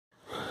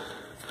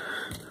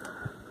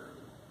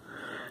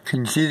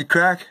Can you see the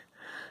crack?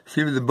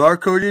 See where the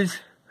barcode is?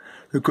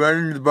 Look right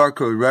under the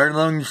barcode, right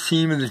along the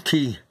seam of the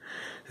T.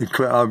 It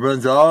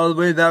runs all the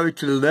way that way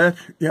to the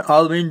left, yeah,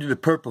 all the way into the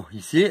purple. You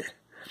see it?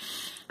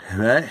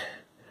 Right?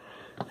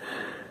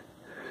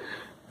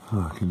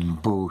 Fucking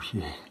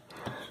bullshit.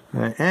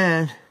 Right,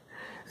 and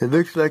it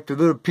looks like the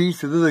little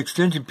piece, the little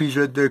extension piece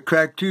right there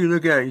cracked too.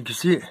 Look at it, you can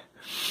see it.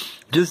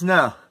 Just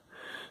now.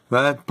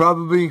 Right?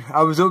 Probably,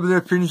 I was over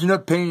there finishing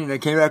up painting. I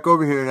came back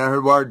over here and I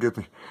heard water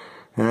dripping.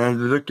 And I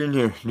looked in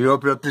here. You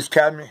open up this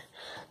cabinet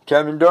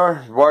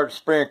door, water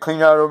spraying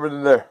clean out over to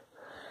there.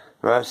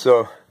 Right, so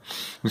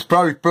it was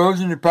probably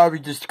frozen. It probably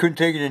just couldn't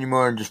take it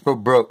anymore and just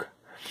broke.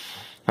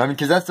 I mean,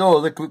 because that's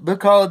old.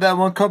 Look how old that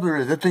one coupler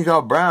is. That thing's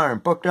all brown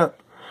and fucked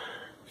up.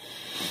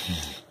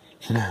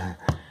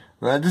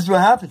 Right, this is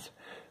what happens.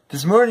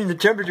 This morning the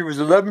temperature was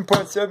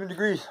 11.7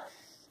 degrees.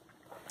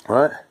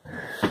 Right?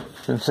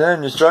 So I'm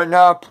saying it's right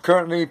now,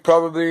 currently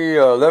probably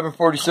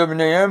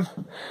 11:47 a.m.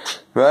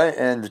 Right?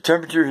 And the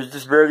temperature has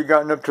just barely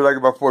gotten up to like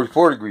about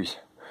 44 degrees.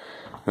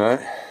 Right?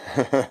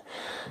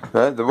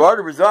 Right? The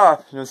water was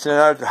off, you know what I'm saying,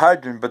 out of the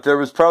hydrant, but there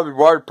was probably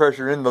water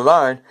pressure in the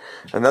line,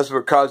 and that's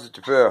what caused it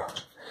to fail.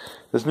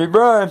 That's me,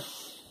 Brian.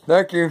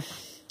 Thank you.